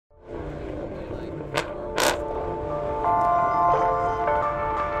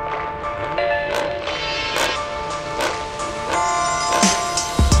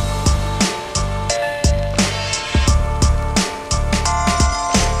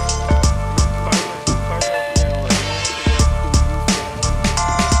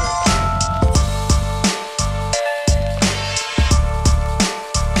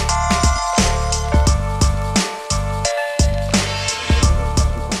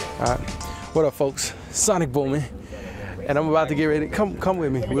All right. What up, folks? Sonic booming. And I'm about to get ready. Come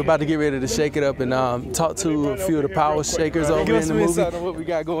with me. We're about to get ready to shake it up and talk to a few of the power shakers over here in the movie. On what we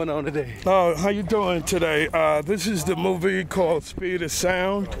got going on today. How you doing today? This is the movie called Speed of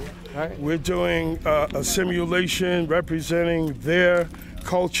Sound. Right. We're doing a simulation representing their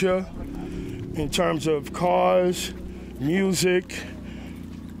culture in terms of cars, music,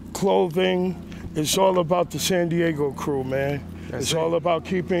 clothing. It's all about the San Diego crew, man. It's all about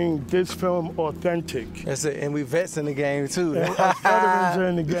keeping this film authentic. That's it, and we vets in the game too. And us veterans are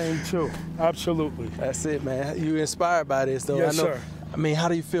in the game too, absolutely. That's it, man. You inspired by this, though. Yes, I know, sir. I mean, how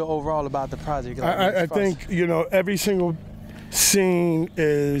do you feel overall about the project? Like, I think, you know, every single scene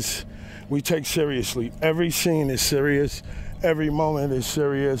we take seriously. Every scene is serious. Every moment is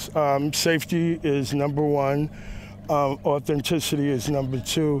serious. Safety is number one. Authenticity is number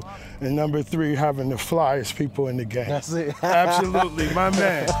two, and number three, having the flyest people in the game. That's it. Absolutely, my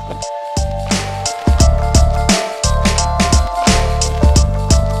man. What's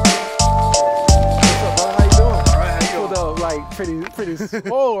up, brother? How you doing? All right, how you doing? Pulled up like pretty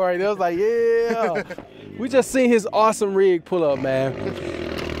swole right there. I was like, yeah. We just seen his awesome rig pull up, man.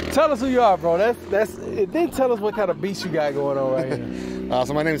 Tell us who you are, bro. Then tell us what kind of beats you got going on right here.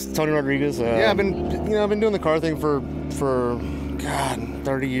 So my name is Tony Rodriguez. I've been doing the car thing for God,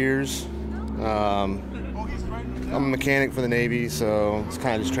 30 years. I'm a mechanic for the Navy, so it's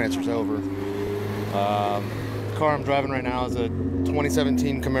kind of just transfers over. The car I'm driving right now is a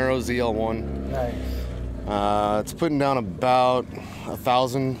 2017 Camaro ZL1. Nice. It's putting down about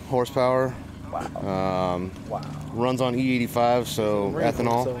 1,000 horsepower. Wow. Wow. Runs on E85, so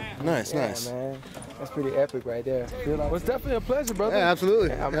ethanol. Nice. Man. That's pretty epic right there. Well, it's definitely a pleasure, brother. Yeah, absolutely.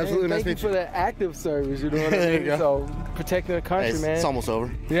 Yeah, absolutely. Thank you for the active service, you know what I mean? So, protecting the country, man. It's almost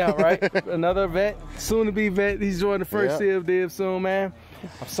over. Yeah, right? Another vet, soon to be vet. He's joining the first div soon, man.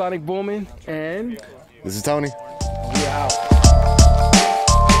 I'm Sonic Booming, and this is Tony. We out.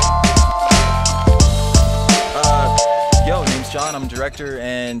 Yo, name's John. I'm director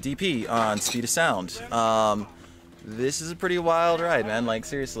and DP on Speed of Sound. This is a pretty wild ride, man. Like,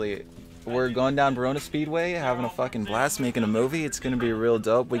 seriously. We're going down Verona Speedway, having a fucking blast, making a movie. It's going to be real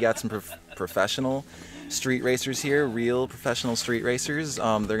dope. We got some professional street racers here, real professional street racers. They're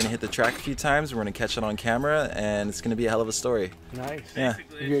going to hit the track a few times. We're going to catch it on camera, and it's going to be a hell of a story. Nice. Yeah.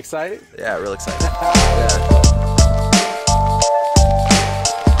 You excited? Yeah, real excited. Yeah.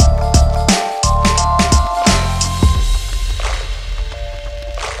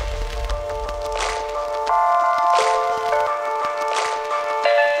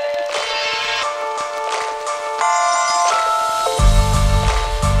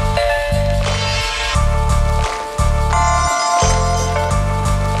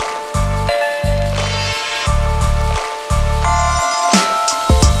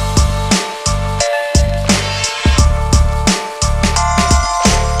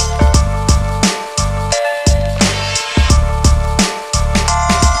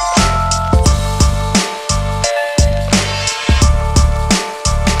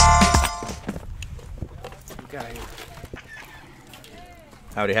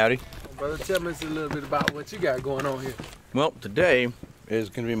 Howdy, howdy. Brother, tell me a little bit about what you got going on here. Well, today is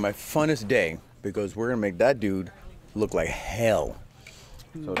going to be my funnest day because we're going to make that dude look like hell.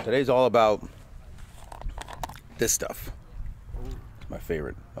 So today's all about this stuff. It's my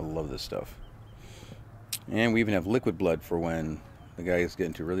favorite. I love this stuff. And we even have liquid blood for when the guys get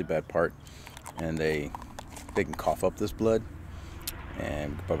into a really bad part and they can cough up this blood.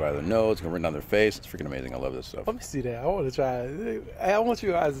 And put it by their nose, it's gonna run down their face. It's freaking amazing. I love this stuff. Let me see that. I want to try it. I want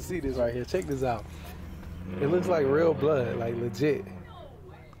you guys to see this right here. Check this out. It looks like real blood, like legit.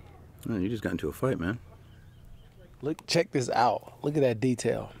 Man, you just got into a fight, man. Look, check this out. Look at that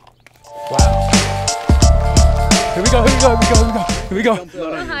detail. Wow. Here we go. Here we go.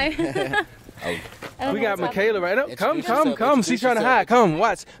 Oh, hi. We got Michaela right up. Come. She's trying to hide. Come,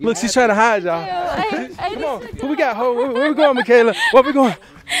 watch. Look, she's trying to hide, y'all. Come on. Who we got? Where we going, Michaela? Where we going?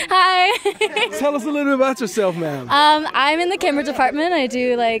 Hi. Tell us a little bit about yourself, ma'am. I'm in the camera department. I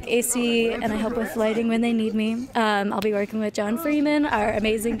do like AC and I help with lighting when they need me. I'll be working with John Freeman, our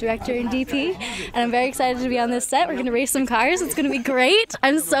amazing director and DP, and I'm very excited to be on this set. We're going to race some cars. It's going to be great.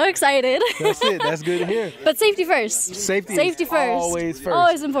 I'm so excited. That's it. That's good to hear. But safety first. Safety first. Always first.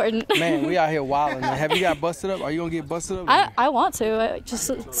 Always important. Man, we out here wilding. Have you got busted up? Are you going to get busted up? I want to.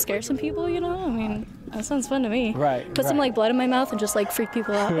 Just scare some people, you know? I mean, that sounds fun to me. Right. Put some like blood in my mouth and just like freak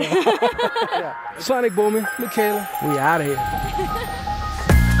people out. Yeah. Sonic Booming, Michaela, we out of here.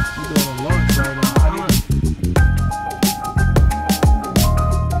 We're doing a launch right now.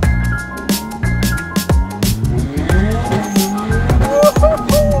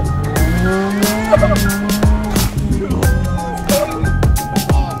 Woo-hoo-hoo!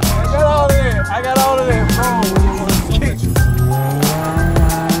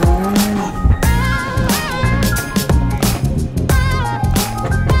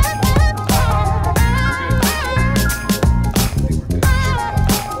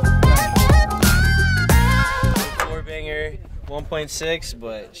 1.6,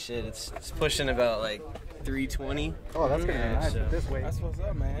 but shit, it's pushing about like 320. Oh, that's gonna be nice so, this way. That's what's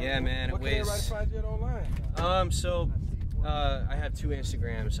up, man. Yeah, man. What It can everybody weighs. find you at online? I have 2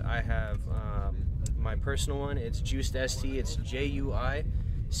 Instagrams. I have my personal one. It's Juiced ST. It's JUICDST.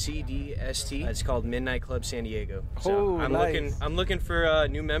 It's called Midnight Club San Diego. So nice. I'm looking for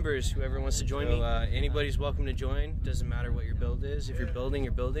new members. Whoever wants to join me. Anybody's welcome to join. Doesn't matter what your build is. If you're building,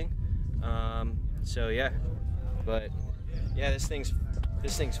 you're building. So yeah, but yeah, this thing's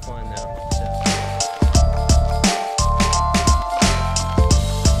fun now. So.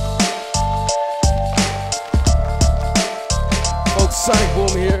 Sonic Boom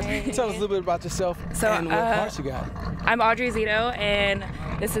here. Tell us a little bit about yourself and what parts you got. I'm Audrey Zito, and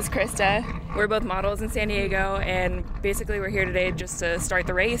this is Krista. We're both models in San Diego, and basically we're here today just to start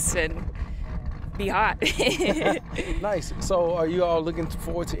the race and be hot. Nice. So are you all looking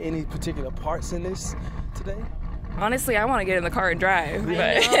forward to any particular parts in this today? Honestly, I want to get in the car and drive. We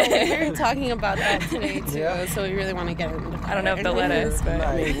were talking about that today, too, so we really want to get in the car. I don't know if they'll let us, but...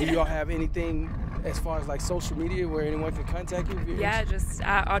 I mean, do you all have anything as far as like social media where anyone can contact you? Yeah, just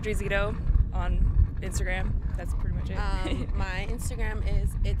Audrey Zito on Instagram. That's pretty much it. My Instagram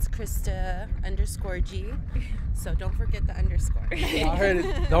is it's Krista_G. So don't forget the underscore. I heard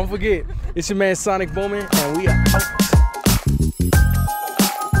it. Don't forget. It's your man Sonic Bowman, and we are out.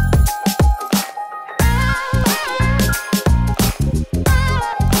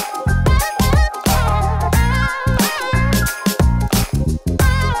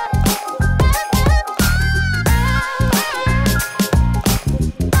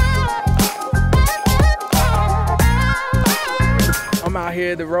 I'm out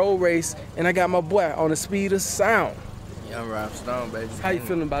here at the road race, and I got my boy on the speed of sound. Yeah, I'm Rob Stone, baby. How you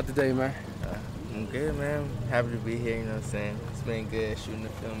feeling about today, man? I'm good, man. Happy to be here, you know what I'm saying? It's been good shooting the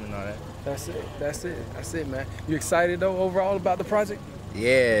film and all that. That's it, man. You excited, though, overall about the project?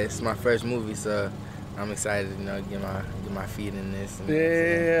 Yeah, it's my first movie, so I'm excited, you know, get my feet in this. And,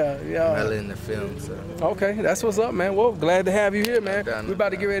 Yeah. Melon in the film, so. Okay, that's what's up, man. Well, glad to have you here, man. We about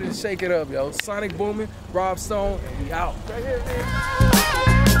to get ready to shake it up, yo. Sonic Booming, Rob Stone, and we out. Right here, man.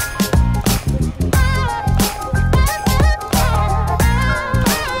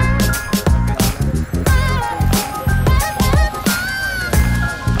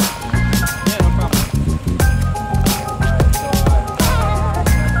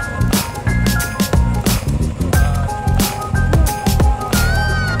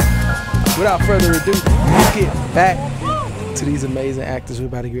 Without further ado, let's get back to these amazing actors we're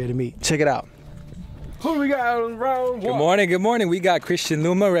about to get ready to meet. Check it out. Who we got on round one? Good morning. We got Christian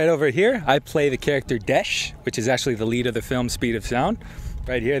Luma right over here. I play the character Desh, which is actually the lead of the film Speed of Sound.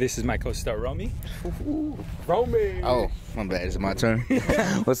 Right here, this is my co-star Romy. Romy. Oh, my bad. Is it my turn?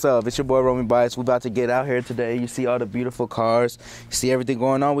 What's up? It's your boy Romy Bias. We're about to get out here today. You see all the beautiful cars. You see everything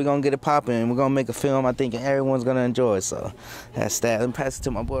going on. We're going to get it popping. We're going to make a film I think everyone's going to enjoy. So that's that. Let me pass it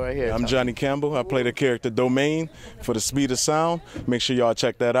to my boy right here. I'm Johnny Campbell. I play the character Domain for the Speed of Sound. Make sure y'all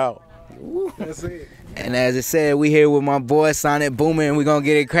check that out. That's it. And as I said, we here with my boy Sonic Boomer, and we're going to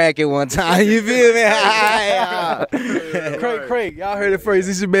get it cracking one time. You feel me? Craig, y'all heard it first.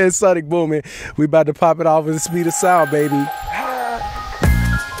 This is your man Sonic Boomer. We about to pop it off with the Speed of Sound, baby.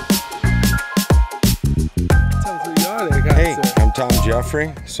 Hey, I'm Tom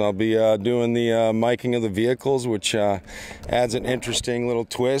Jeffrey, so I'll be doing the miking of the vehicles, which adds an interesting little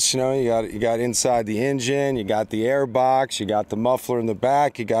twist. You know, you got inside the engine, you got the air box, you got the muffler in the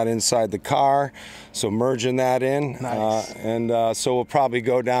back, you got inside the car. So merging that in, nice. So we'll probably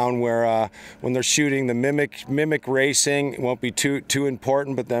go down where when they're shooting the mimic racing, it won't be too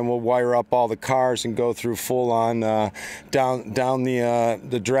important, but then we'll wire up all the cars and go through full on down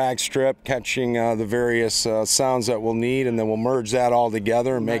the drag strip, catching the various sounds that we'll need, and then we'll merge that all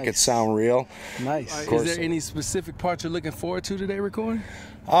together and make it sound real. Nice. Is there any specific part you're looking forward to today recording?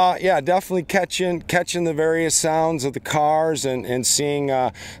 Yeah, definitely catching the various sounds of the cars and seeing.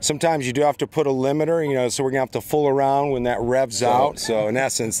 Sometimes you do have to put a limiter, you know, so we're gonna have to fool around when that revs out. So in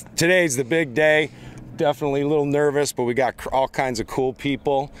essence, today's the big day. Definitely a little nervous, but we got all kinds of cool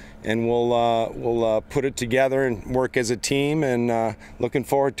people, and we'll put it together and work as a team. And looking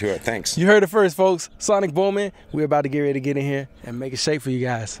forward to it. Thanks. You heard it first, folks. Sonic Bowman. We're about to get ready to get in here and make it shake for you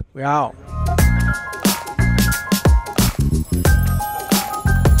guys. We're out.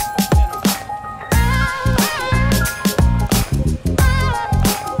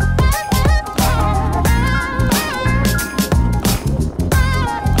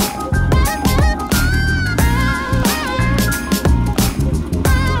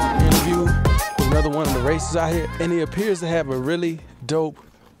 Out here, and he appears to have a really dope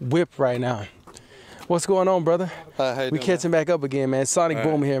whip right now. What's going on, brother? How you We doing, catching back up again, man. Sonic All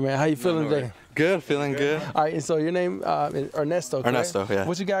right. Boom here, man. How you feeling today? Good, feeling good. All right, and so your name, Ernesto, correct? Ernesto, yeah.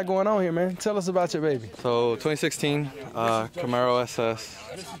 What you got going on here, man? Tell us about your baby. So 2016, Camaro SS.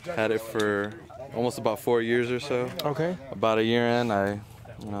 Had it for almost about 4 years or so. Okay. About a year in, I,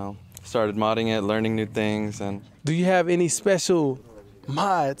 started modding it, learning new things, and Do you have any special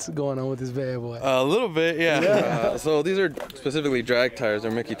mods going on with this bad boy? a little bit, yeah. Yeah. So these are specifically drag tires.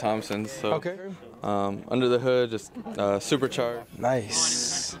 They're Mickey Thompsons. So, Okay. Under the hood, just supercharged.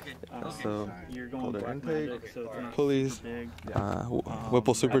 Nice. So puller intake, pulleys,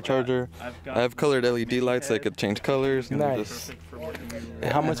 Whipple supercharger. I have colored LED lights that could change colors. And Nice.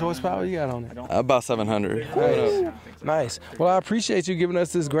 And how much horsepower you got on it? About 700. Nice. Nice. Well, I appreciate you giving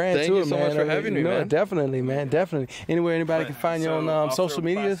us this grand Thank tour, you so man. much for having me, man. Definitely, man. Definitely. Anywhere anybody can find you on social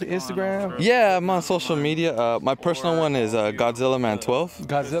media, Instagram? Yeah, I'm on social media. My personal one is Godzilla Man 12.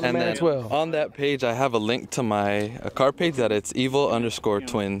 Godzilla and Man then 12. On that page, I have a link to my car page that it's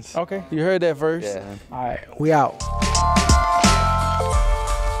evil_twins. Okay, you heard that first. Yeah. All right, we out.